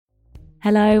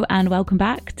Hello and welcome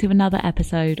back to another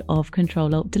episode of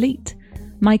Control-Alt-Delete.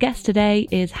 My guest today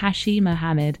is Hashi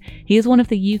Mohammed. He is one of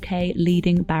the UK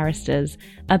leading barristers,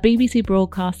 a BBC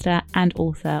broadcaster and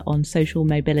author on social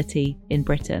mobility in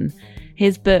Britain.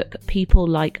 His book, People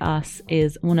Like Us,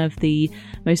 is one of the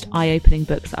most eye-opening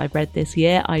books that I've read this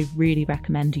year. I really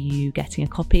recommend you getting a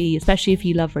copy, especially if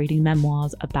you love reading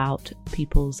memoirs about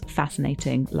people's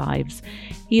fascinating lives.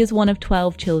 He is one of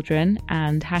 12 children,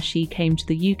 and Hashi came to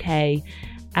the UK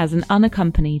as an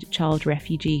unaccompanied child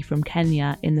refugee from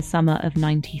Kenya in the summer of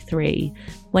 '93.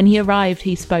 When he arrived,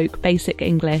 he spoke basic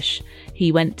English,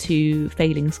 he went to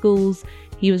failing schools,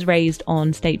 he was raised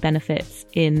on state benefits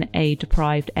in a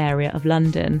deprived area of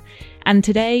London, and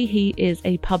today he is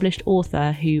a published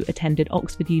author who attended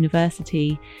Oxford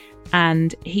University,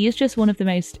 and he is just one of the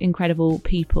most incredible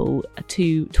people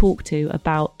to talk to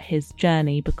about his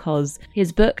journey, because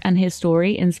his book and his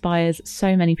story inspires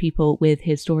so many people with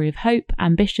his story of hope,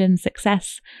 ambition,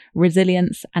 success,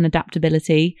 resilience and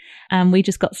adaptability, and we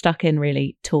just got stuck in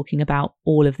really talking about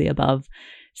all of the above.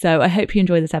 So I hope you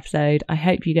enjoy this episode. I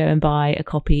hope you go and buy a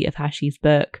copy of Hashi's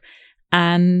book,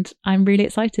 and I'm really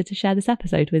excited to share this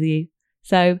episode with you.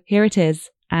 So here it is,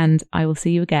 and I will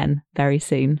see you again very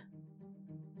soon.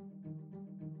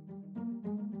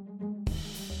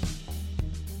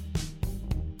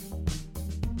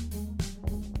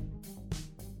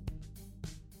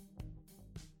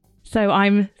 So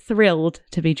I'm thrilled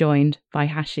to be joined by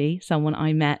Hashi, someone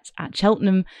I met at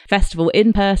Cheltenham Festival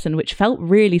in person, which felt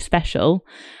really special.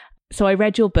 So I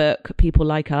read your book, People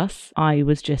Like Us. I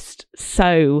was just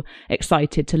so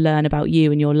excited to learn about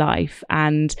you and your life.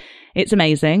 And it's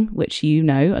amazing, which you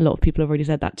know, a lot of people have already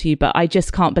said that to you, but I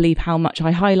just can't believe how much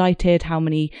I highlighted, how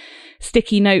many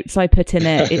sticky notes I put in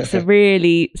it. It's a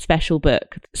really special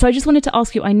book. So I just wanted to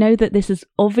ask you, I know that this is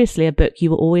obviously a book you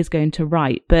were always going to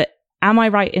write, but am I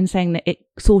right in saying that it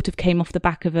sort of came off the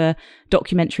back of a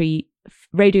documentary,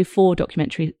 Radio 4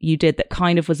 documentary you did that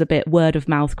kind of was a bit word of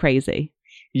mouth crazy?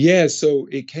 Yeah, so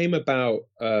it came about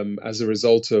as a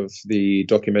result of the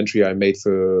documentary I made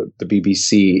for the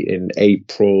BBC in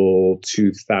April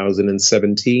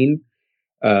 2017.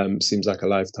 Seems like a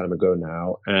lifetime ago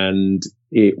now. And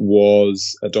it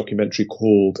was a documentary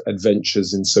called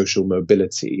Adventures in Social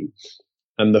Mobility.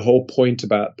 And the whole point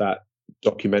about that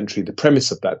documentary, the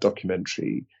premise of that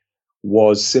documentary,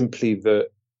 was simply that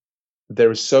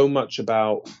there is so much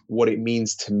about what it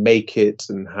means to make it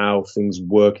and how things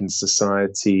work in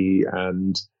society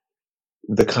and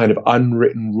the kind of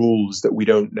unwritten rules that we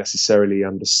don't necessarily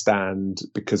understand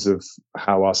because of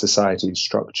how our society is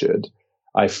structured.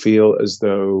 I feel as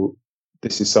though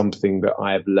this is something that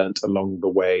I have learnt along the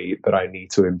way that I need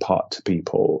to impart to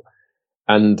people.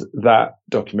 And that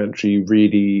documentary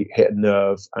really hit a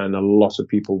nerve, and a lot of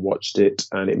people watched it,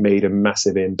 and it made a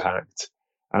massive impact.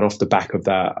 And off the back of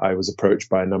that, I was approached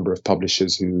by a number of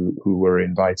publishers who were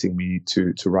inviting me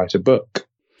to write a book.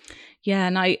 Yeah,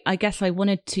 and I guess I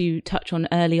wanted to touch on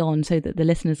early on so that the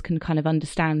listeners can kind of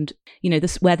understand, you know,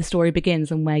 where the story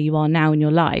begins and where you are now in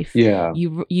your life. Yeah.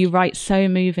 You write so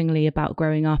movingly about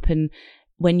growing up, and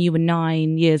when you were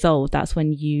 9 years old, that's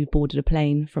when you boarded a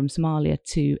plane from Somalia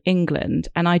to England.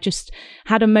 And I just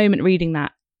had a moment reading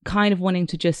that, kind of wanting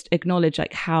to just acknowledge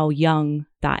like how young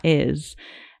that is.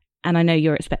 And I know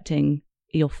you're expecting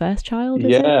your first child,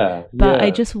 is it? But I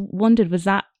just wondered, was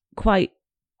that quite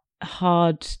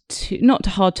not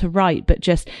hard to write, but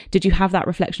just, did you have that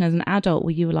reflection as an adult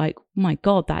where you were like, oh my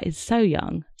God, that is so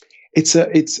young? It's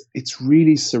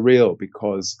really surreal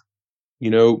because,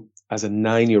 you know, as a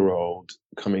 9-year-old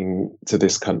coming to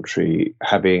this country,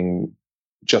 having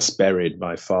just buried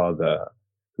my father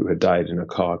who had died in a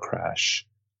car crash,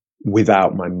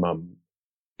 without my mum,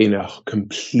 in a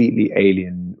completely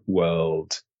alien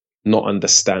world, not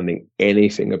understanding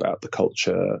anything about the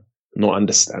culture, not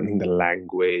understanding the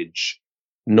language,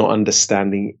 not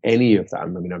understanding any of that. I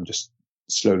mean, I'm just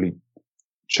slowly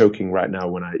choking right now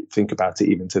when I think about it,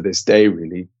 even to this day,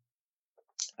 really.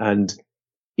 And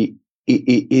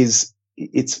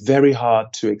it's very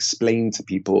hard to explain to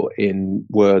people in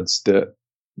words that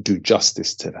do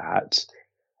justice to that.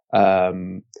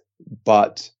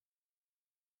 But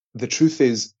the truth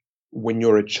is, when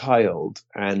you're a child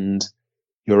and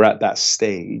you're at that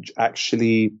stage,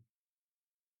 actually,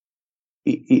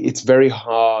 it's very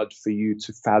hard for you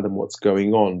to fathom what's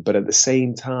going on. But at the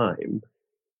same time,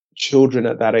 children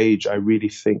at that age, I really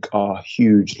think, are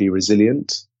hugely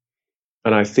resilient.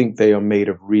 And I think they are made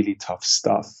of really tough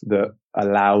stuff that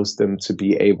allows them to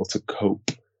be able to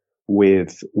cope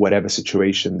with whatever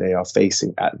situation they are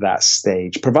facing at that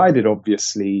stage, provided,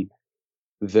 obviously,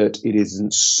 that it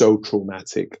isn't so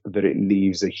traumatic that it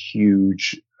leaves a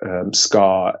huge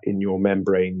scar in your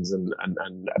membranes and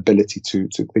ability to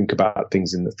think about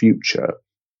things in the future.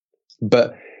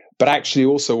 But actually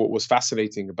also what was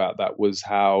fascinating about that was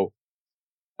how,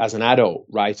 as an adult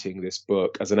writing this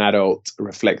book, as an adult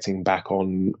reflecting back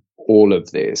on all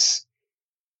of this,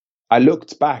 I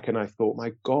looked back and I thought,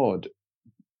 my God,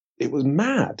 it was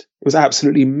mad. It was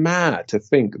absolutely mad to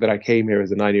think that I came here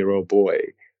as a 9-year-old boy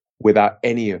without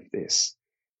any of this.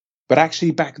 But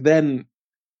actually back then,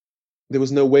 there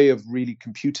was no way of really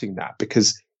computing that,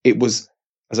 because it was,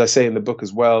 as I say in the book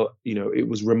as well, it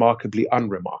was remarkably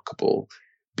unremarkable.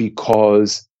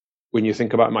 Because when you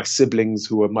think about my siblings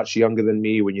who were much younger than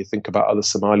me, when you think about other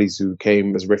Somalis who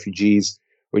came as refugees,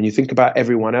 when you think about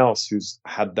everyone else who's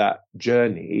had that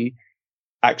journey,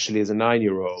 actually as a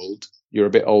 9-year-old, you're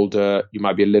a bit older, you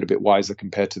might be a little bit wiser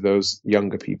compared to those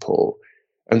younger people.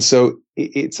 And so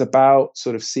it's about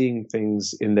sort of seeing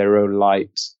things in their own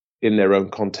light, in their own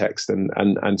context,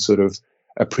 and sort of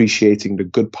appreciating the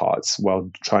good parts while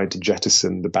trying to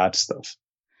jettison the bad stuff.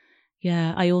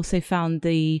 Yeah, I also found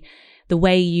the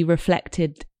way you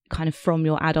reflected kind of from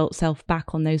your adult self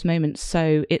back on those moments.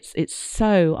 So it's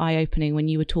so eye-opening when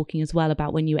you were talking as well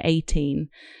about when you were 18.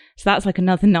 So that's like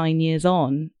another 9 years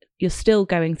on. You're still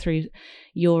going through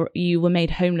you were made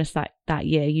homeless that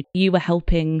year. You were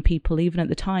helping people even at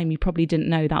the time. You probably didn't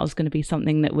know that was going to be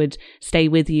something that would stay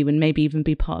with you and maybe even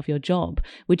be part of your job.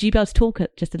 Would you be able to talk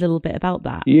just a little bit about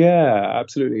that? Yeah,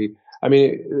 absolutely. I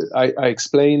mean, I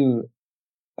explain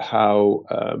how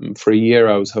for a year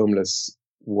I was homeless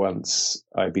once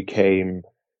I became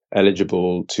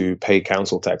eligible to pay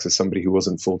council tax as somebody who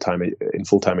wasn't in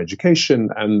full-time education,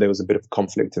 and there was a bit of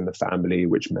conflict in the family,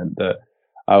 which meant that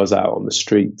I was out on the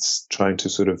streets trying to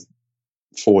sort of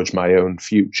forge my own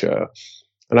future.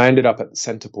 And I ended up at the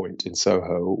Centrepoint in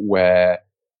Soho, where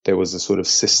there was a sort of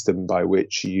system by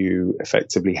which you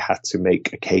effectively had to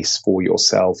make a case for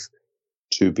yourself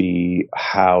to be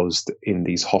housed in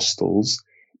these hostels.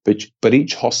 But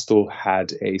each hostel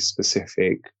had a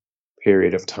specific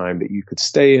period of time that you could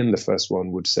stay in. The first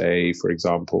one would say, for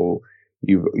example,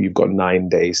 you've got 9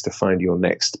 days to find your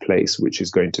next place, which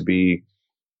is going to be,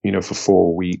 for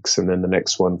 4 weeks, and then the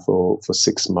next one for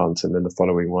 6 months, and then the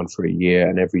following one for a year.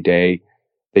 And every day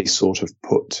they sort of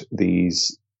put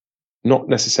these, not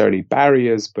necessarily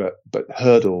barriers, but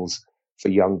hurdles for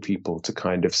young people to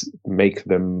kind of make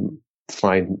them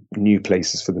find new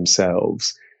places for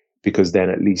themselves, because then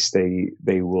at least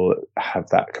they will have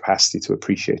that capacity to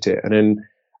appreciate it. And then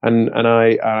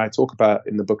I talk about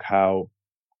in the book how,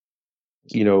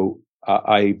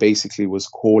 I basically was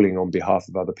calling on behalf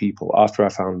of other people. After I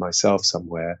found myself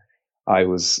somewhere, I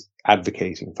was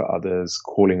advocating for others,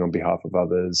 calling on behalf of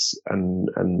others, and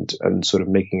sort of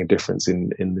making a difference in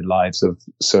the lives of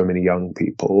so many young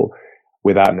people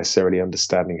without necessarily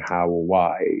understanding how or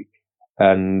why.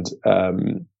 And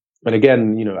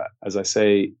again, as I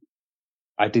say,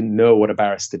 I didn't know what a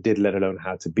barrister did, let alone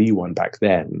how to be one back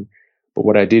then. But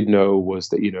what I did know was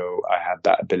that, I had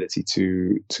that ability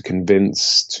to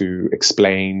convince, to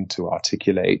explain, to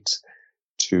articulate,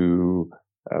 to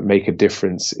make a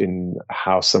difference in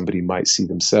how somebody might see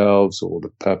themselves or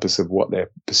the purpose of what they're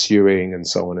pursuing, and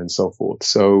so on and so forth.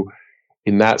 So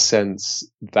in that sense,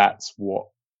 that's what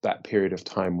that period of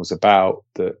time was about,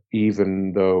 that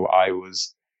even though I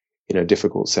was in a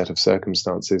difficult set of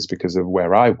circumstances because of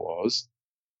where I was,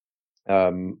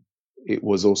 it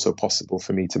was also possible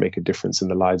for me to make a difference in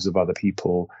the lives of other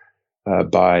people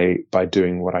by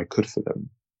doing what I could for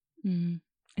them.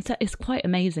 It's quite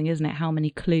amazing, isn't it, how many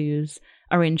clues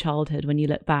are in childhood when you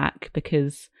look back,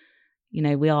 because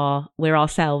we're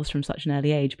ourselves from such an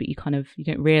early age, but you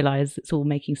don't realize it's all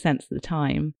making sense at the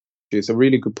time. It's a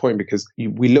really good point, because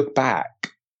we look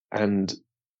back and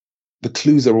the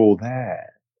clues are all there.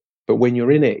 But when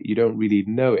you're in it, you don't really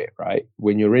know it, right?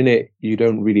 When you're in it, you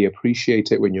don't really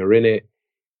appreciate it. When you're in it,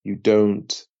 you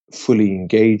don't fully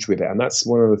engage with it. And that's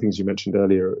one of the things you mentioned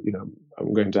earlier.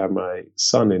 I'm going to have my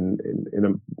son in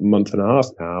a month and a half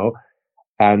now.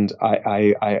 And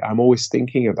I'm always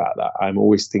thinking about that. I'm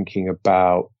always thinking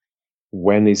about,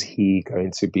 when is he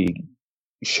going to be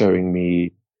showing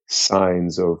me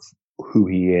signs of who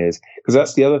he is? Because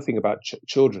that's the other thing about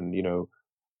children.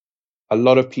 A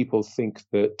lot of people think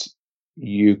that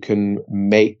you can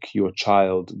make your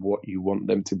child what you want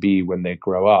them to be when they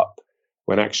grow up,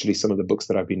 when actually some of the books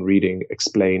that I've been reading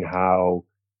explain how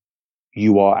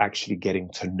you are actually getting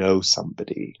to know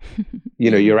somebody.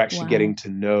 You're actually getting to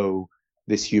know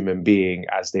this human being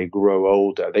as they grow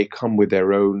older. They come with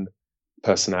their own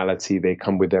personality. They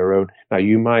come with their own. Now,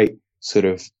 you might sort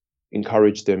of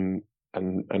encourage them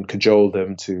and cajole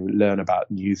them to learn about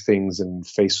new things and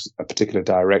face a particular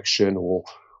direction or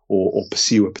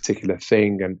pursue a particular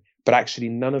thing. But actually,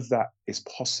 none of that is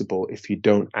possible if you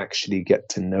don't actually get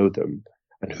to know them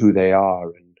and who they are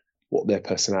and what their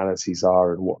personalities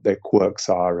are and what their quirks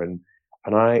are. And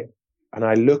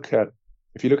I look at,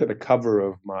 if you look at the cover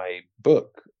of my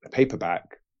book, the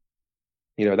paperback,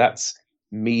 that's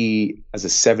me as a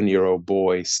 7-year-old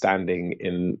boy standing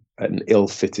in an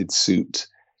ill-fitted suit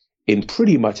in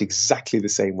pretty much exactly the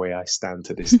same way I stand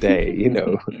to this day,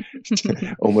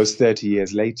 almost 30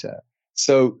 years later.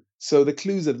 So the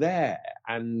clues are there.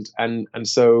 And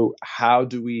so how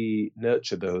do we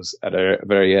nurture those at a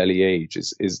very early age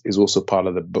is also part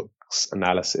of the book's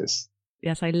analysis.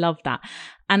 Yes, I love that.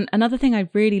 And another thing I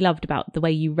really loved about the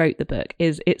way you wrote the book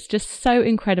is it's just so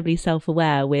incredibly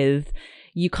self-aware, with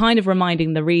you kind of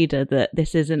reminding the reader that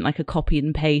this isn't like a copy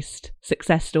and paste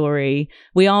success story.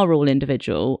 We are all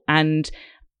individual. And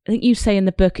I think you say in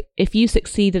the book, if you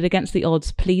succeeded against the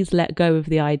odds, please let go of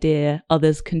the idea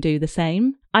others can do the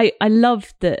same. I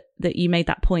love that you made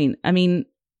that point. I mean,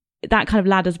 that kind of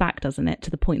ladders back, doesn't it,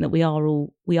 to the point that we are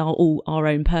all our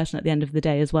own person at the end of the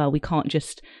day as well. We can't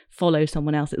just follow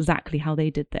someone else exactly how they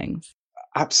did things.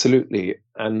 Absolutely.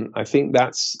 And I think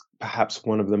that's perhaps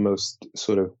one of the most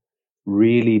sort of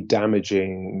really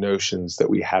damaging notions that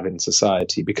we have in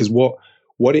society, because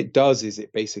what it does is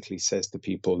it basically says to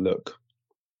people, look,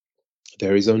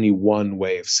 there is only one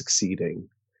way of succeeding.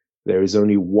 There is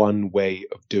only one way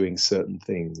of doing certain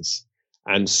things.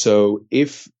 And so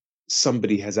if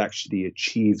somebody has actually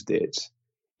achieved it,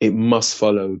 it must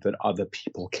follow that other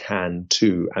people can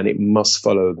too. And it must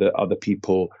follow that other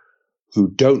people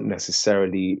who don't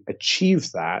necessarily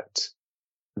achieve that,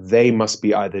 they must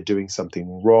be either doing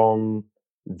something wrong,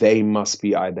 they must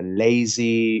be either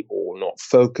lazy or not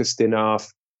focused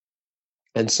enough.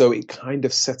 And so it kind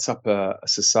of sets up a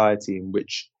society in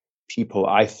which people,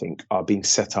 I think, are being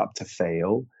set up to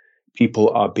fail. People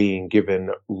are being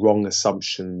given wrong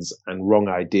assumptions and wrong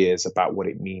ideas about what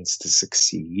it means to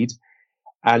succeed.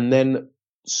 And then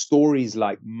stories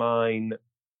like mine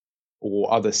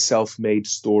or other self-made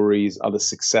stories, other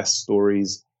success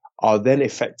stories, are then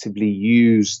effectively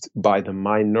used by the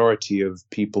minority of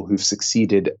people who've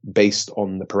succeeded based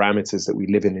on the parameters that we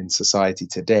live in society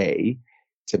today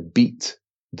to beat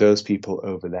those people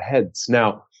over the heads.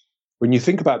 Now, when you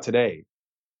think about today,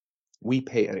 we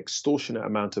pay an extortionate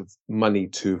amount of money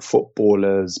to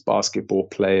footballers, basketball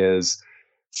players,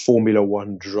 Formula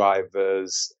One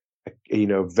drivers,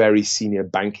 very senior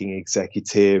banking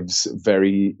executives,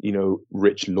 very,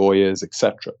 rich lawyers,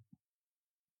 etc.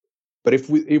 But if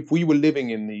we were living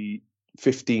in the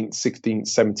 15th, 16th,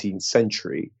 17th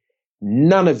century,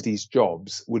 none of these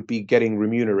jobs would be getting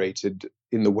remunerated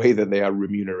in the way that they are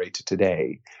remunerated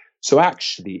today. So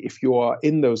actually, if you are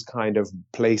in those kind of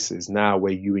places now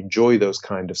where you enjoy those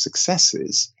kind of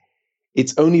successes,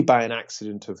 it's only by an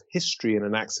accident of history and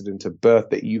an accident of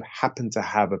birth that you happen to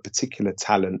have a particular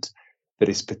talent that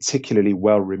is particularly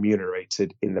well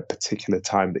remunerated in the particular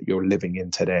time that you're living in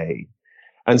today.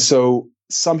 And so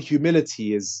some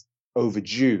humility is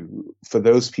overdue for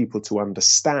those people to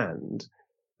understand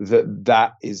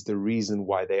that is the reason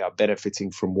why they are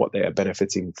benefiting from what they are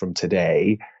benefiting from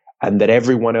today, and that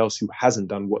everyone else who hasn't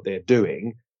done what they're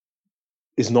doing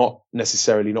is not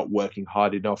necessarily not working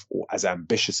hard enough or as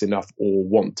ambitious enough or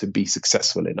want to be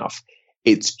successful enough.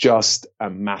 It's just a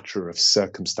matter of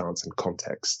circumstance and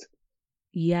context.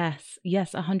 Yes,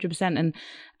 100%. And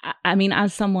I mean,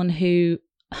 as someone who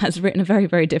has written a very,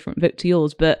 very different book to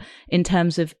yours, but in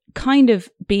terms of kind of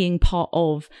being part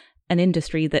of an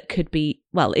industry that could be,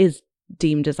 well, is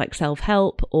deemed as like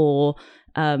self-help or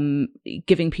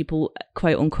giving people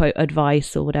quote unquote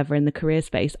advice or whatever in the career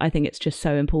space, I think it's just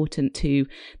so important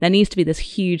there needs to be this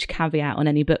huge caveat on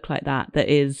any book like that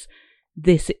is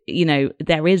this,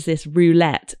 there is this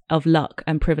roulette of luck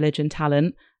and privilege and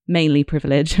talent, mainly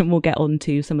privilege, and we'll get on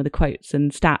to some of the quotes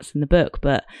and stats in the book,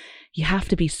 but you have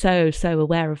to be so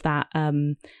aware of that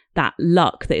that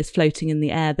luck that is floating in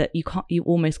the air that you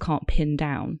almost can't pin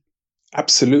down.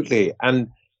 Absolutely. And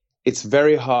it's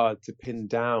very hard to pin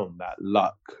down that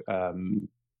luck,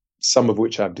 some of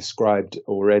which I've described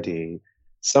already,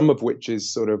 some of which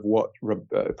is sort of what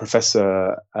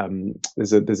Professor,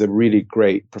 there's a really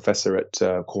great professor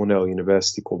at Cornell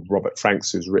University called Robert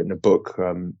Franks, who's written a book,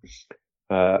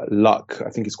 Luck, I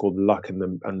think it's called Luck and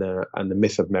the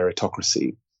Myth of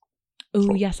Meritocracy.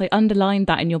 Oh, yes, I underlined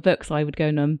that in your book, so I would go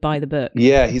and buy the book.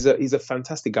 Yeah, he's a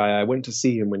fantastic guy. I went to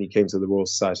see him when he came to the Royal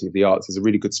Society of the Arts. There's a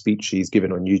really good speech he's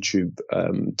given on YouTube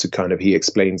to kind of, he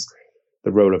explains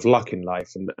the role of luck in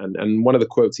life. And one of the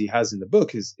quotes he has in the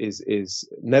book is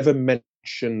never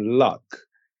mention luck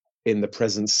in the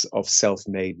presence of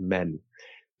self-made men.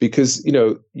 Because,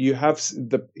 you have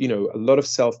a lot of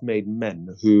self-made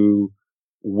men who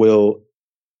will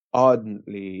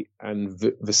ardently and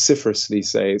vociferously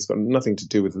say it's got nothing to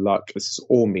do with luck. This is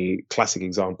all me. Classic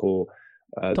example,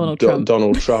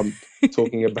 Donald Trump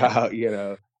talking about,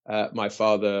 my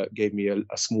father gave me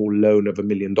a small loan of $1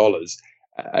 million,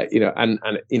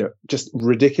 just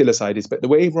ridiculous ideas. But the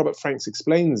way Robert Franks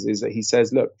explains is that he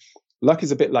says, look, luck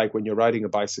is a bit like when you're riding a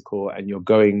bicycle and you're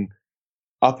going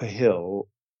up a hill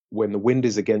when the wind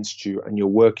is against you and you're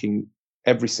working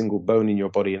every single bone in your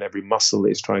body and every muscle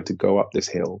is trying to go up this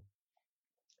hill.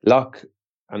 Luck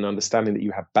and understanding that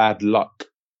you have bad luck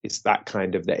is that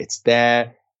kind of that. It's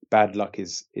there. Bad luck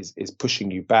is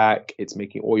pushing you back. It's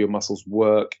making all your muscles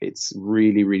work. It's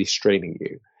really, really straining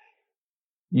you.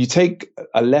 You take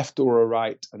a left or a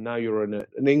right, and now you're on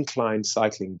an incline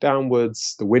cycling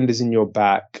downwards. The wind is in your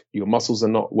back. Your muscles are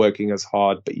not working as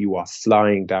hard, but you are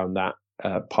flying down that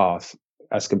path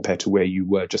as compared to where you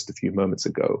were just a few moments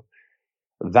ago.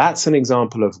 That's an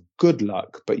example of good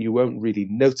luck, but you won't really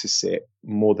notice it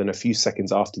more than a few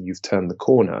seconds after you've turned the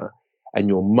corner. And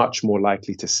you're much more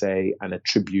likely to say and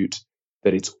attribute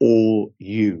that it's all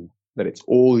you, that it's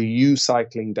all you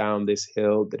cycling down this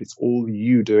hill, that it's all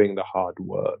you doing the hard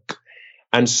work.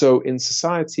 And so in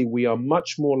society, we are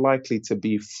much more likely to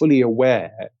be fully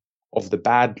aware of the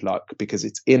bad luck because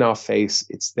it's in our face,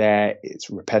 it's there, it's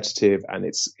repetitive, and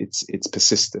it's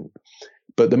persistent.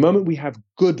 But the moment we have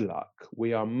good luck,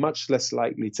 we're much more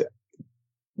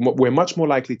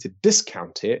likely to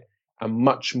discount it and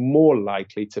much more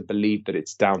likely to believe that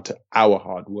it's down to our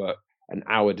hard work and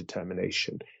our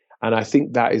determination. And I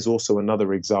think that is also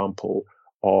another example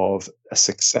of a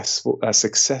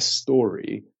success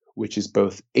story which is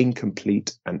both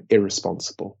incomplete and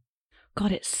irresponsible.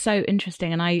 God, it's so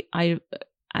interesting. And I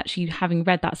actually, having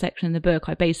read that section in the book,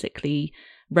 I basically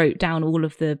wrote down all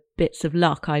of the bits of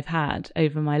luck I've had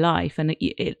over my life. And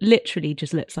it literally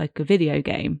just looks like a video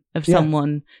game of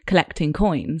someone collecting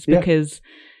coins, because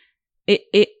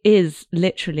it is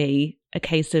literally a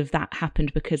case of that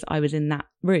happened because I was in that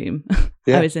room.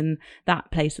 I was in that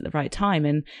place at the right time.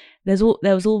 And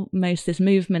there was almost this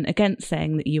movement against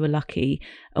saying that you were lucky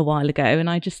a while ago. And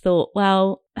I just thought,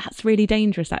 well, that's really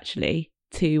dangerous actually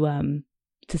to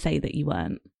say that you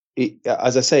weren't.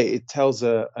 As I say, it tells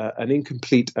an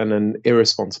incomplete and an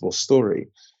irresponsible story.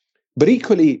 But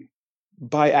equally,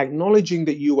 by acknowledging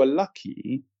that you were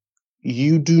lucky,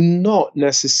 you do not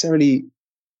necessarily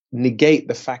negate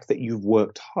the fact that you've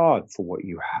worked hard for what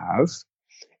you have.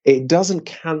 It doesn't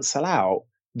cancel out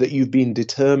that you've been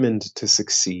determined to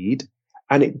succeed.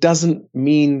 And it doesn't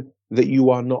mean that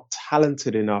you are not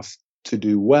talented enough to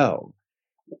do well.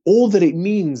 All that it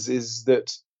means is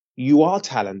that you are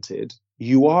talented,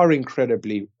 you are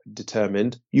incredibly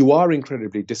determined, you are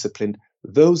incredibly disciplined.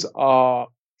 Those are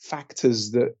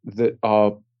factors that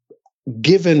are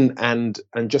given and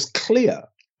just clear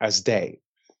as day.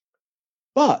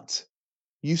 But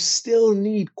you still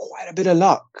need quite a bit of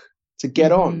luck to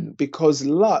get on, because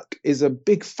luck is a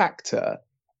big factor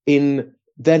in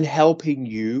then helping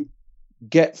you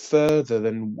get further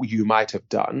than you might have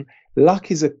done. Luck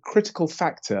is a critical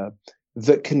factor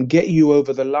that can get you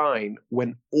over the line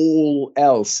when all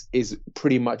else is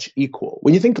pretty much equal.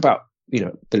 When you think about,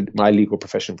 my legal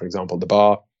profession, for example, the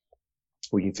bar,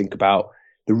 when you think about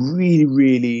the really,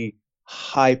 really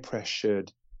high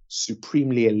pressured,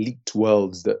 supremely elite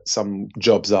worlds that some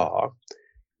jobs are,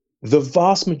 the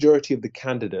vast majority of the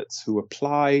candidates who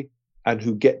apply and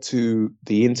who get to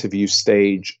the interview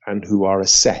stage and who are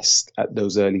assessed at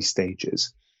those early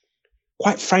stages,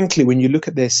 quite frankly, when you look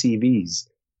at their CVs,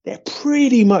 they're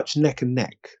pretty much neck and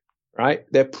neck, right?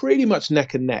 They're pretty much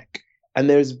neck and neck. And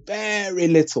there's very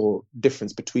little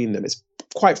difference between them. It's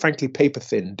quite frankly paper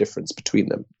thin difference between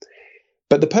them.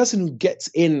 But the person who gets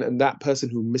in and that person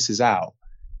who misses out,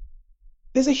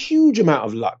 there's a huge amount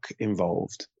of luck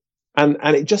involved. And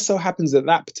it just so happens that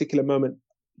that particular moment,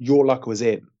 your luck was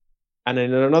in. And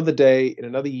in another day, in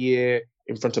another year,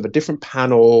 in front of a different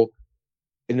panel,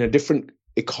 in a different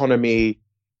economy,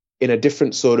 in a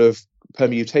different sort of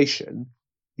permutation,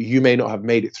 you may not have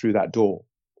made it through that door.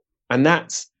 And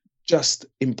that's just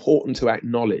important to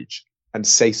acknowledge and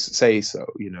say so,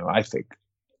 I think.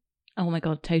 Oh my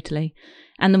God, totally.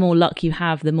 And the more luck you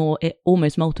have, the more it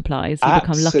almost multiplies. You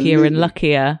Absolutely. become luckier and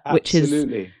luckier, which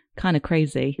Absolutely. is kind of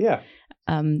crazy. Yeah.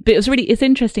 But it's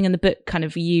interesting in the book, kind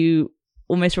of you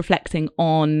almost reflecting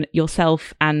on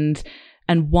yourself and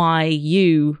why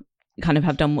you kind of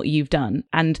have done what you've done.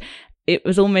 And it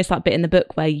was almost that bit in the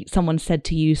book where someone said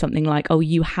to you something like, oh,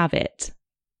 you have it,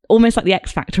 almost like the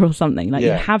X Factor or something, like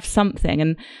you have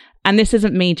something. And this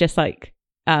isn't me just like,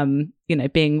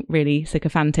 being really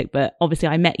sycophantic, but obviously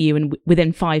I met you and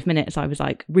within 5 minutes I was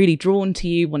like really drawn to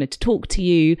you, wanted to talk to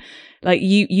you. Like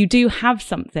you do have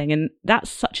something, and that's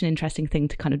such an interesting thing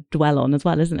to kind of dwell on as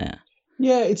well, isn't it?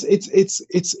 Yeah,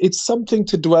 it's something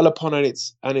to dwell upon,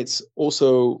 and it's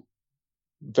also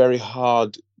very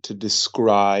hard to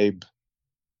describe.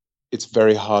 It's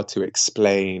very hard to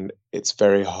explain. It's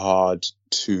very hard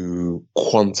to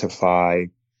quantify.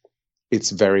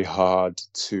 It's very hard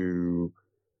to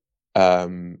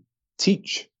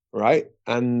teach, right?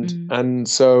 And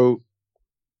so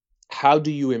how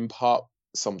do you impart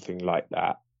something like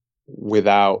that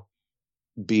without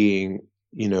being,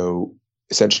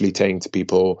 essentially saying to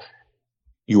people,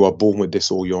 you are born with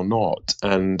this or you're not?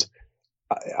 And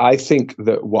I think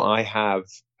that what I have,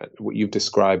 what you've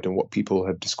described and what people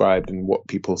have described and what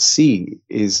people see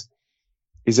is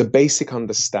a basic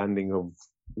understanding of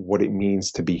what it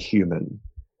means to be human.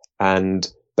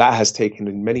 And that has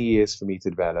taken many years for me to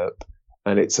develop.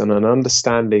 And it's an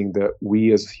understanding that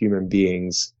we as human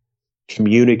beings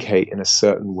communicate in a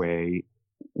certain way.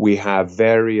 We have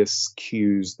various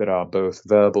cues that are both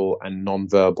verbal and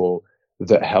non-verbal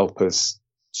that help us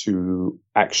to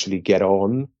actually get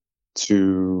on,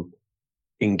 to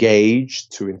engage,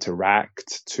 to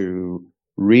interact, to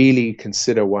really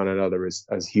consider one another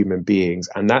as human beings.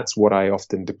 And that's what I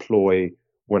often deploy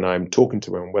when I'm talking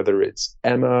to them, whether it's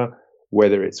Emma,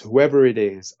 whether it's whoever it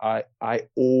is. I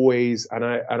always, and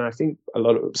I think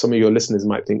some of your listeners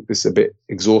might think this is a bit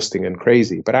exhausting and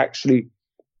crazy, but actually,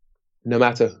 no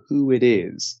matter who it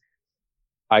is,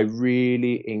 I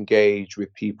really engage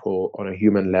with people on a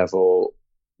human level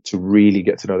to really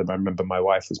get to know them. I remember my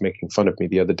wife was making fun of me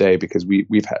the other day because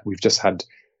we've just had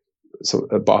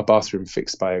a bathroom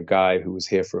fixed by a guy who was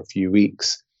here for a few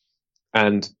weeks,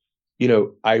 and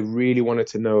I really wanted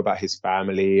to know about his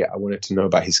family. I wanted to know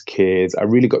about his kids. I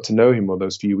really got to know him on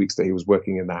those few weeks that he was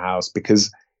working in the house,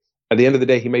 because at the end of the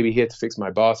day, he may be here to fix my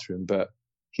bathroom, but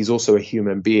he's also a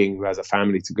human being who has a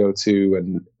family to go to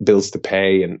and bills to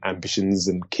pay and ambitions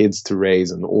and kids to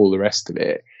raise and all the rest of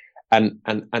it. And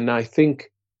I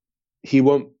think he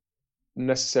won't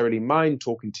necessarily mind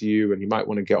talking to you, and he might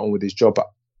want to get on with his job.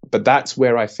 But that's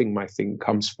where I think my thing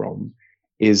comes from,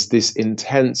 is this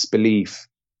intense belief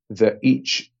that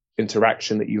each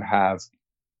interaction that you have,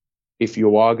 if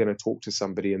you are going to talk to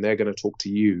somebody and they're going to talk to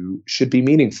you, should be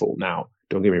meaningful. Now,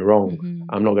 don't get me wrong. Mm-hmm.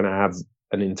 I'm not going to have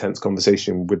an intense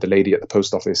conversation with the lady at the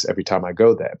post office every time I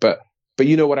go there. But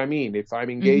you know what I mean? If I'm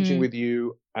engaging with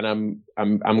you and I'm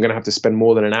going to have to spend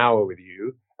more than an hour with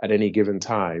you at any given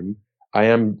time, I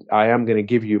am going to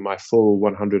give you my full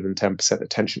 110%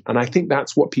 attention. And I think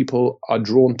that's what people are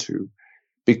drawn to,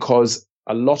 because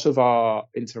a lot of our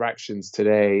interactions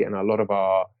today and a lot of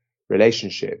our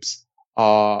relationships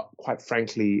are, quite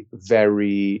frankly,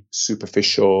 very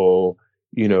superficial.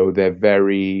 They're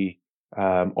very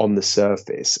on the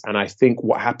surface. And I think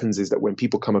what happens is that when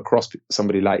people come across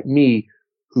somebody like me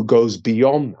who goes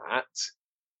beyond that,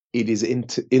 it is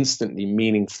instantly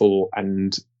meaningful,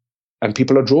 and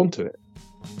people are drawn to it.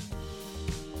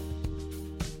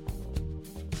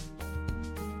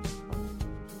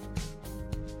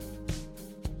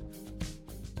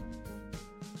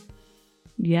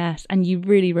 Yes, and you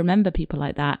really remember people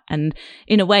like that. And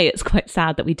in a way, it's quite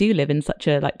sad that we do live in such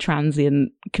a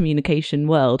transient communication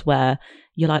world where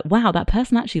you're like, wow, that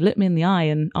person actually looked me in the eye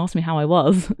and asked me how I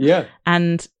was. Yeah.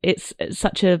 And it's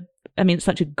such a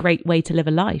great way to live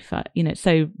a life. It's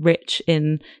so rich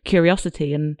in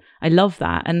curiosity, and I love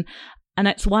that. And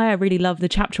that's why I really love the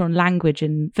chapter on language.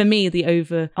 And for me, the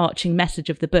overarching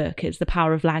message of the book is the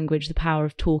power of language, the power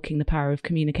of talking, the power of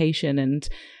communication.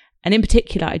 And in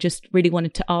particular, I just really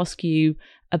wanted to ask you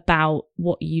about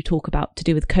what you talk about to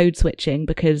do with code switching,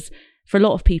 because for a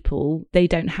lot of people, they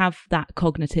don't have that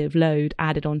cognitive load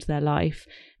added onto their life.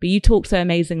 But you talk so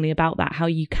amazingly about that, how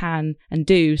you can and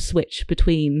do switch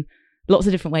between lots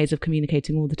of different ways of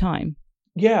communicating all the time.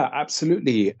 Yeah,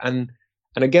 absolutely. And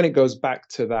again, it goes back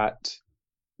to that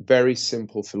very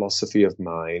simple philosophy of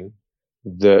mine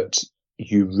that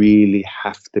you really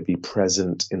have to be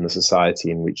present in the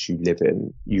society in which you live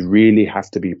in. You really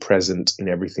have to be present in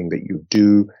everything that you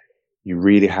do. You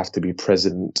really have to be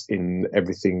present in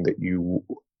everything that you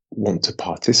want to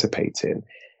participate in.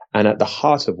 And at the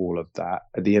heart of all of that,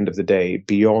 at the end of the day,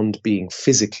 beyond being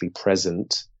physically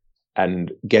present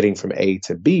and getting from A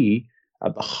to B,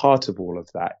 at the heart of all of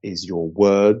that is your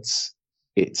words.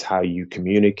 It's how you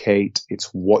communicate. It's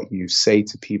what you say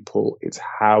to people. It's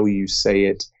how you say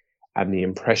it. and the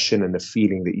impression and the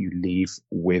feeling that you leave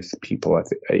with people. I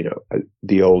think,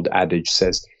 the old adage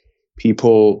says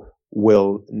people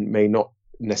may not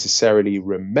necessarily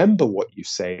remember what you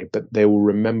say, but they will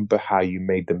remember how you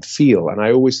made them feel. And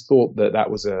I always thought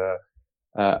that was a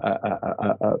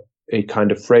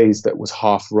kind of phrase that was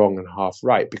half wrong and half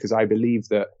right, because I believe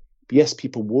that yes,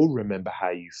 people will remember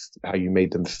how you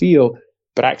made them feel,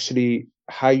 but actually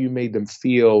how you made them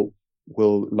feel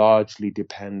will largely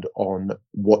depend on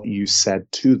what you said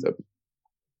to them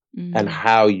and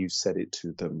how you said it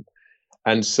to them.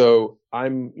 And so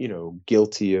I'm,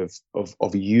 guilty of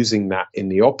using that in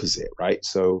the opposite, right?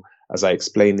 So as I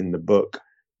explain in the book,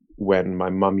 when my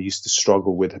mum used to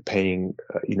struggle with her paying,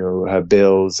 her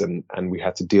bills, and we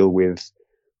had to deal with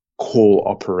call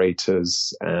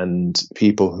operators and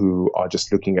people who are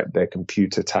just looking at their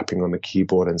computer, tapping on the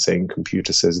keyboard and saying,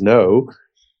 computer says no,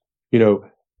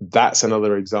 that's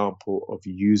another example of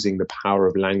using the power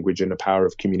of language and the power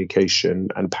of communication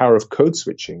and power of code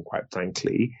switching, quite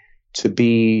frankly, to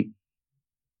be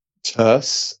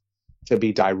terse, to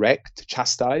be direct, to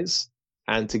chastise,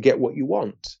 and to get what you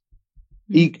want.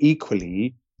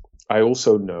 Equally, I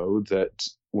also know that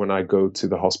when I go to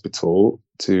the hospital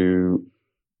to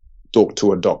talk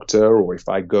to a doctor, or if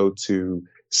I go to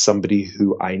somebody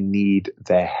who I need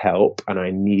their help and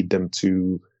I need them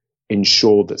to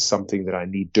ensure that something that I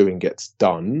need doing gets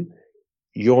done,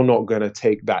 you're not going to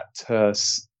take that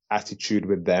terse attitude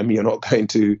with them. You're not going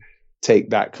to take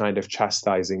that kind of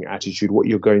chastising attitude. What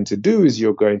you're going to do is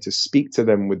you're going to speak to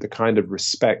them with the kind of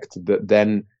respect that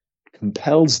then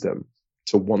compels them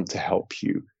to want to help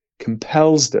you,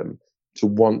 compels them to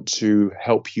want to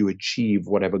help you achieve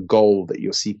whatever goal that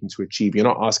you're seeking to achieve. You're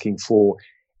not asking for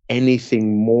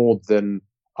anything more than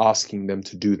asking them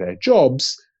to do their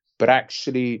jobs, but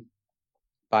actually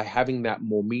by having that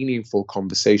more meaningful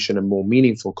conversation and more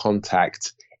meaningful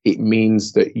contact, it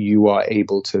means that you are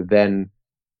able to then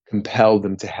compel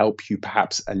them to help you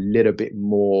perhaps a little bit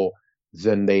more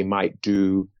than they might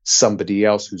do somebody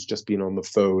else who's just been on the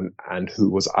phone and who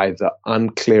was either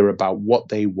unclear about what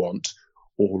they want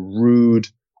or rude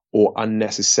or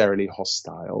unnecessarily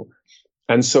hostile.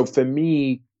 And so for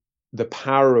me, the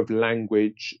power of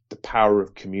language, the power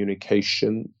of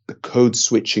communication, the code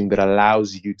switching that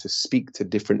allows you to speak to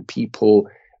different people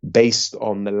based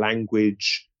on the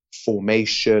language,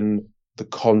 formation, the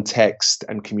context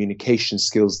and communication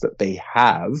skills that they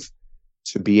have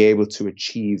to be able to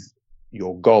achieve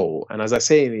your goal. And as I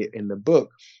say in the book,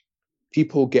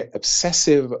 people get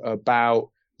obsessive about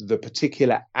the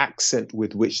particular accent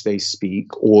with which they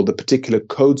speak or the particular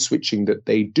code switching that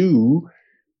they do,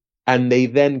 and they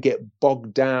then get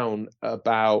bogged down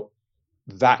about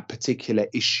that particular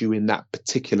issue in that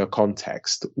particular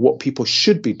context. What people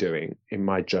should be doing, in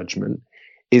my judgment,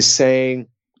 is saying,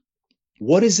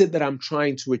 what is it that I'm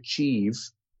trying to achieve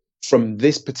from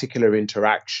this particular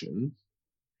interaction?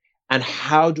 And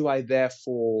how do I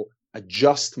therefore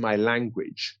adjust my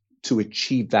language to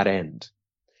achieve that end?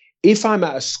 If I'm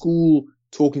at a school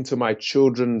talking to my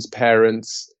children's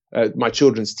parents, my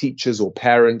children's teachers or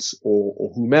parents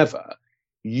or whomever,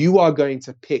 you are going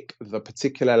to pick the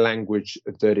particular language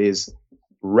that is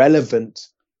relevant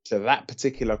to that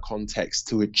particular context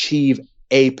to achieve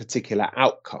a particular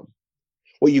outcome.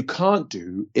 What you can't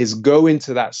do is go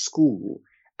into that school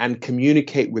and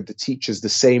communicate with the teachers the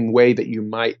same way that you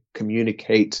might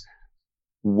communicate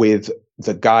with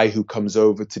the guy who comes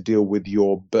over to deal with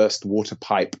your burst water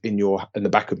pipe in the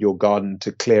back of your garden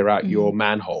to clear out your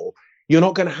manhole. You're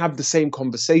not going to have the same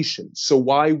conversation. So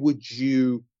why would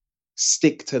you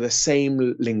stick to the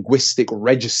same linguistic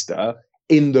register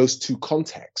in those two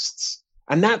contexts?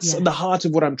 And that's the heart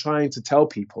of what I'm trying to tell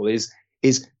people is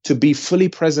to be fully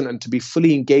present and to be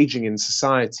fully engaging in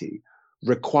society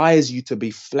requires you to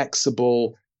be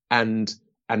flexible and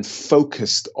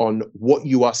focused on what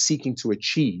you are seeking to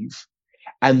achieve,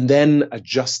 and then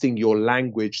adjusting your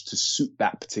language to suit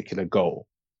that particular goal.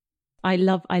 I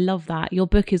love that. Your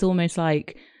book is almost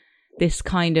like this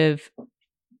kind of,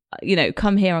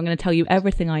 come here, I'm going to tell you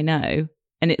everything I know.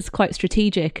 And it's quite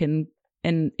strategic and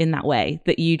in that way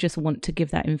that you just want to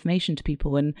give that information to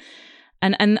people. And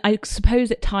I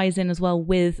suppose it ties in as well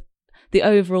with the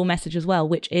overall message as well,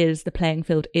 which is the playing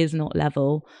field is not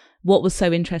level. What was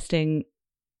so interesting,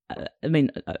 I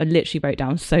literally wrote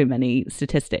down so many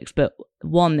statistics, but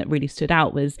one that really stood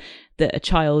out was that a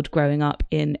child growing up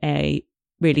in a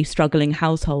really struggling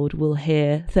household will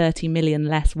hear 30 million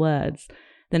less words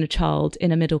than a child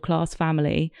in a middle class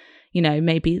family.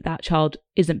 Maybe that child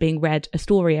isn't being read a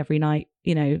story every night.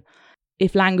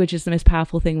 If language is the most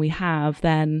powerful thing we have,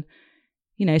 then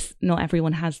not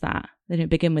everyone has that. They don't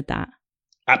begin with that.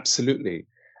 Absolutely.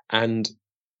 And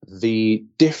the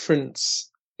difference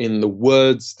in the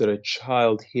words that a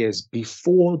child hears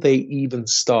before they even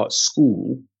start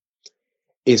school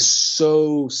is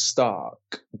so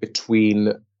stark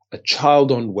between a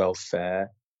child on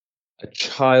welfare, a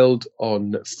child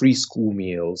on free school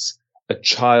meals, a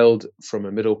child from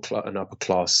a middle class and upper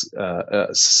class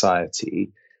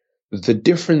society. The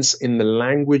difference in the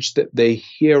language that they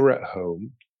hear at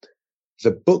home,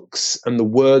 the books and the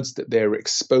words that they're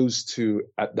exposed to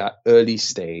at that early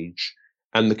stage,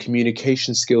 and the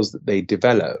communication skills that they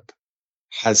develop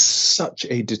has such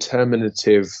a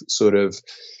determinative sort of,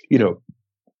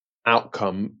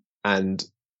 outcome and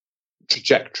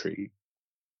trajectory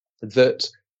that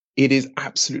it is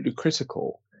absolutely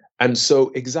critical. And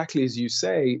so, exactly as you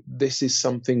say, this is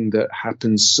something that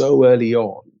happens so early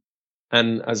on.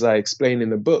 And as I explain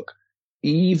in the book,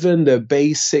 even the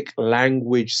basic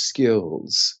language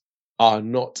skills are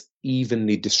not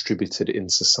evenly distributed in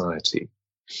society.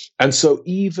 And so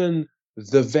even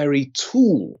the very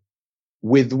tool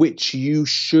with which you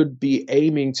should be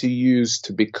aiming to use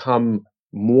to become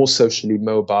more socially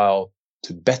mobile,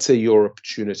 to better your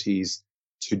opportunities,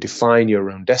 to define your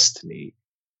own destiny,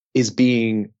 is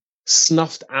being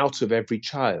snuffed out of every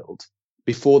child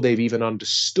before they've even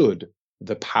understood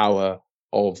the power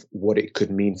of what it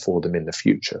could mean for them in the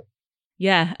future.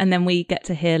 Yeah, and then we get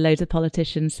to hear loads of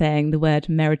politicians saying the word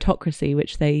meritocracy,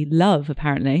 which they love,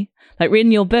 apparently. Like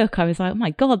reading your book, I was like, oh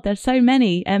my God, there's so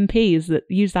many MPs that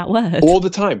use that word. All the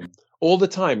time.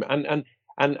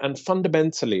 And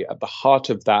fundamentally at the heart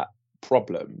of that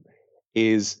problem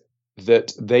is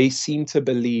that they seem to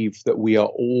believe that we are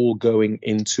all going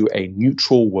into a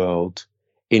neutral world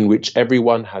in which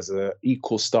everyone has an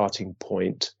equal starting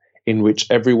point, in which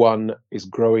everyone is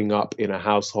growing up in a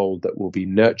household that will be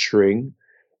nurturing,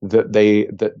 that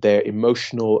their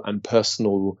emotional and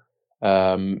personal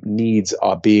needs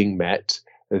are being met,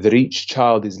 that each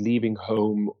child is leaving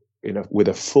home with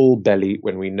a full belly,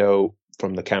 when we know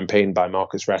from the campaign by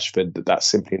Marcus Rashford that that's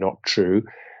simply not true,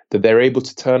 that they're able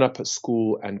to turn up at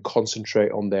school and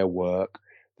concentrate on their work,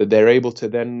 that they're able to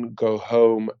then go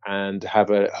home and have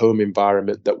a home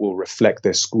environment that will reflect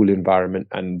their school environment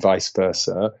and vice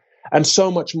versa, and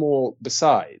so much more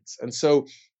besides. And so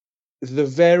the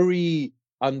very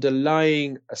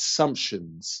underlying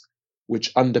assumptions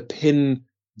which underpin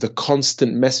the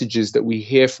constant messages that we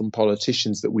hear from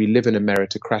politicians that we live in a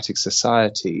meritocratic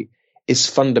society is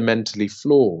fundamentally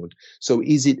flawed. So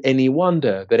is it any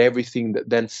wonder that everything that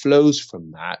then flows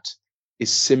from that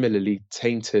is similarly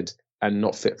tainted and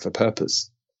not fit for purpose?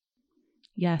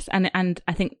 Yes, and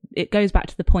I think it goes back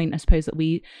to the point, I suppose, that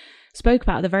we spoke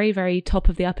about at the very, very top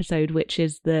of the episode, which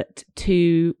is that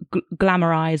to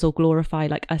glamorize or glorify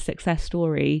like a success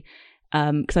story,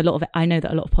 because I know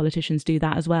that a lot of politicians do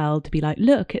that as well, to be like,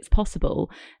 look, it's possible.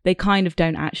 They kind of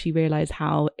don't actually realize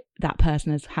how that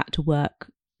person has had to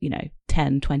work,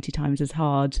 10, 20 times as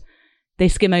hard. They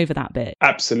skim over that bit.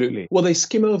 Absolutely. Well, they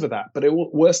skim over that, but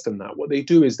worse than that, what they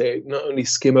do is they not only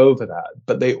skim over that,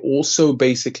 but they also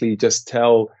basically just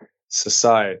tell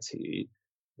society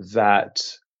that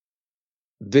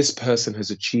this person has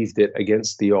achieved it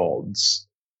against the odds,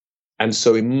 and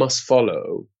so it must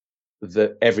follow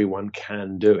that everyone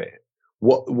can do it.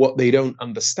 What they don't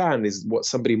understand is what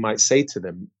somebody might say to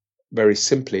them very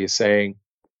simply is saying,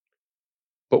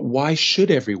 but why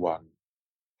should everyone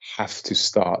have to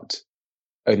start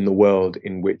in the world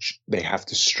in which they have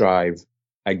to strive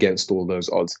against all those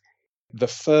odds? The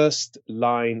first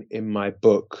line in my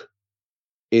book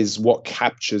is what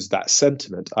captures that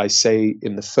sentiment. I say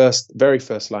in the very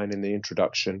first line in the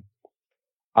introduction,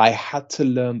 I had to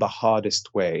learn the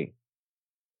hardest way,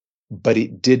 but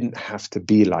it didn't have to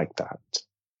be like that.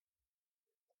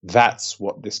 That's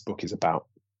what this book is about.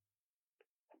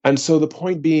 And so the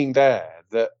point being there,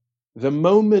 that the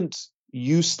moment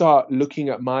you start looking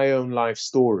at my own life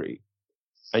story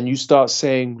and you start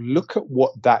saying, look at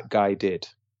what that guy did.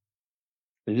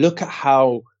 Look at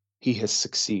how he has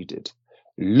succeeded.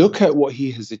 Look at what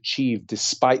he has achieved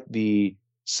despite the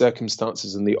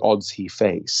circumstances and the odds he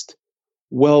faced.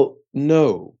 Well,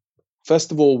 no.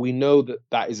 First of all, we know that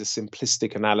that is a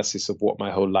simplistic analysis of what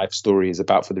my whole life story is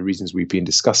about for the reasons we've been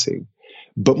discussing.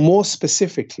 But more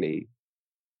specifically,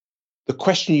 the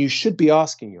question you should be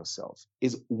asking yourself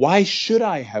is, why should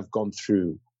I have gone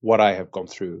through what I have gone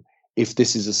through if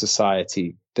this is a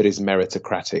society that is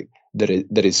meritocratic,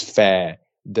 that is fair,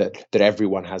 that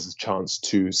everyone has a chance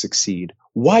to succeed?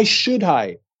 Why should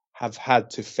I have had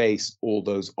to face all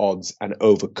those odds and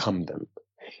overcome them?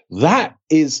 That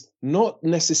is not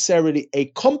necessarily a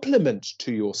compliment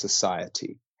to your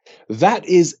society. That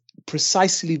is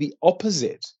precisely the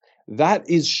opposite. that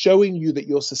is showing you that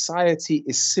your society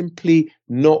is simply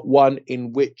not one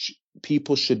in which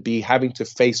people should be having to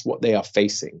face what they are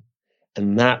facing.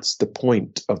 And that's the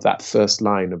point of that first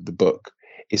line of the book,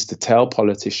 is to tell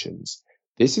politicians,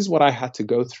 this is what I had to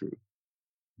go through,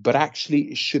 but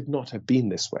actually it should not have been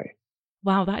this way.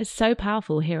 Wow, that is so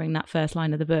powerful, hearing that first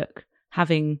line of the book,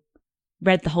 having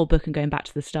read the whole book and going back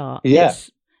to the start.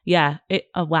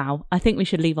 Wow. I think we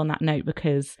should leave on that note,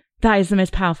 because that is the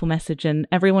most powerful message. And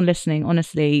everyone listening,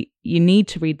 honestly, you need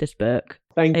to read this book.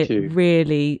 Thank you. It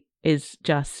really is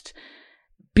just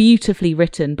beautifully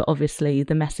written, but obviously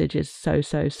the message is so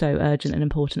urgent and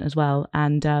important as well.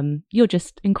 And you're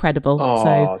just incredible.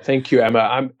 Oh, thank you,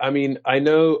 Emma. I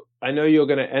know you're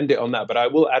going to end it on that, but I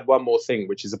will add one more thing,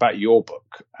 which is about your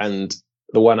book and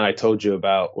the one I told you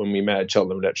about when we met at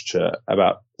Cheltenham Literature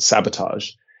about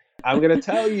sabotage. I'm going to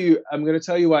tell you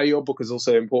why your book is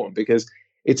also important, because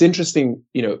it's interesting,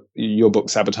 your book,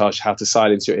 Sabotage, How to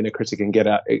Silence Your Inner Critic and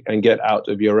Get Out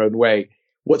of Your Own Way.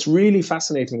 What's really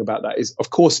fascinating about that is,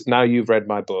 of course, now you've read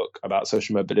my book about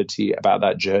social mobility, about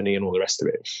that journey and all the rest of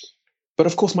it. But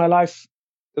of course, my life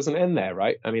doesn't end there,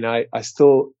 right? I mean, I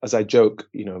still, as I joke,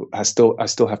 I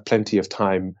still have plenty of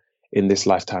time in this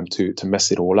lifetime to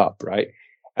mess it all up, right?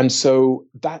 And so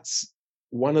that's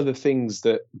one of the things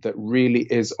that really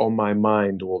is on my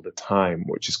mind all the time,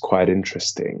 which is quite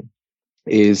interesting,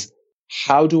 is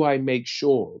how do I make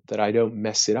sure that I don't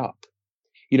mess it up?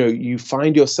 You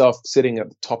find yourself sitting at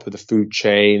the top of the food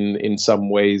chain in some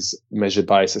ways measured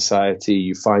by society.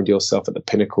 You find yourself at the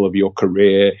pinnacle of your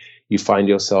career. You find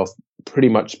yourself pretty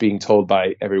much being told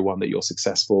by everyone that you're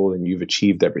successful and you've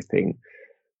achieved everything.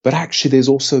 But actually, there's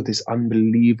also this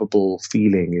unbelievable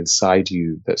feeling inside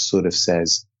you that sort of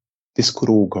says, this could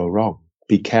all go wrong.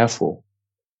 Be careful.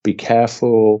 Be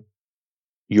careful.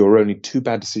 You're only 2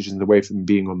 bad decisions away from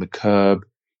being on the curb.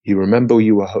 You remember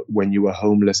when you were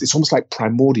homeless. It's almost like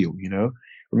primordial,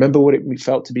 Remember what it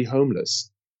felt to be homeless.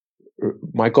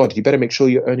 My God, you better make sure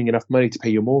you're earning enough money to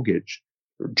pay your mortgage.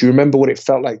 Do you remember what it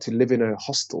felt like to live in a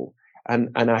hostel?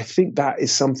 And I think that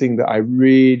is something that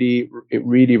it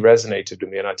really resonated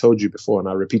with me. And I told you before, and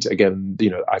I'll repeat it again,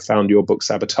 I found your book,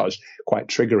 Sabotage, quite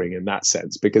triggering in that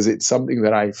sense, because it's something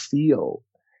that I feel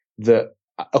that,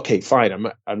 okay, fine,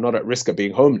 I'm not at risk of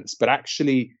being homeless, but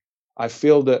actually I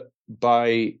feel that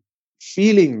by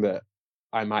feeling that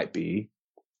I might be,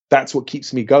 that's what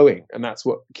keeps me going. And that's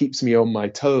what keeps me on my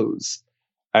toes.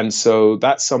 And so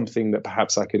that's something that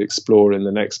perhaps I could explore in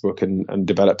the next book and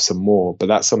develop some more. But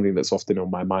that's something that's often on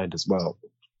my mind as well.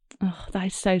 Oh, that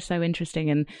is so interesting.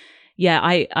 And yeah,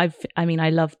 I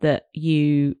love that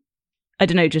you, I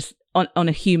don't know, just on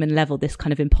a human level, this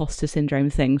kind of imposter syndrome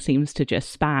thing seems to just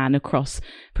span across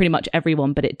pretty much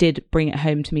everyone. But it did bring it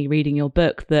home to me reading your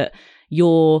book that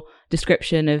your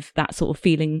description of that sort of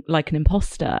feeling like an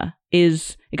imposter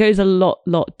it goes a lot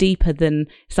deeper than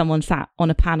someone sat on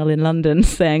a panel in London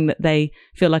saying that they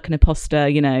feel like an imposter,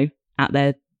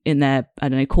 in their, I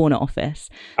don't know, corner office.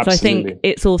 Absolutely. So I think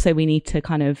it's also, we need to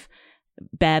kind of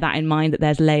bear that in mind, that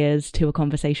there's layers to a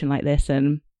conversation like this.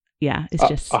 And yeah, it's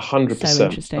just 100%, so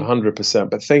interesting. 100%.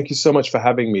 But thank you so much for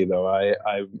having me, though.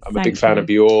 I'm a big fan of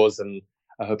yours, and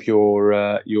I hope your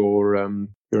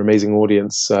amazing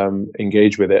audience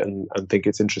engage with it and think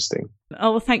it's interesting.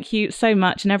 Oh, well, thank you so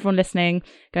much. And everyone listening,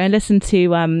 go and listen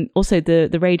to also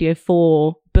the Radio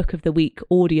 4 Book of the Week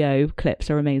audio clips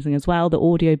are amazing as well, the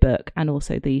audio book and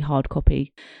also the hard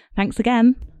copy. Thanks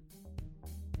again.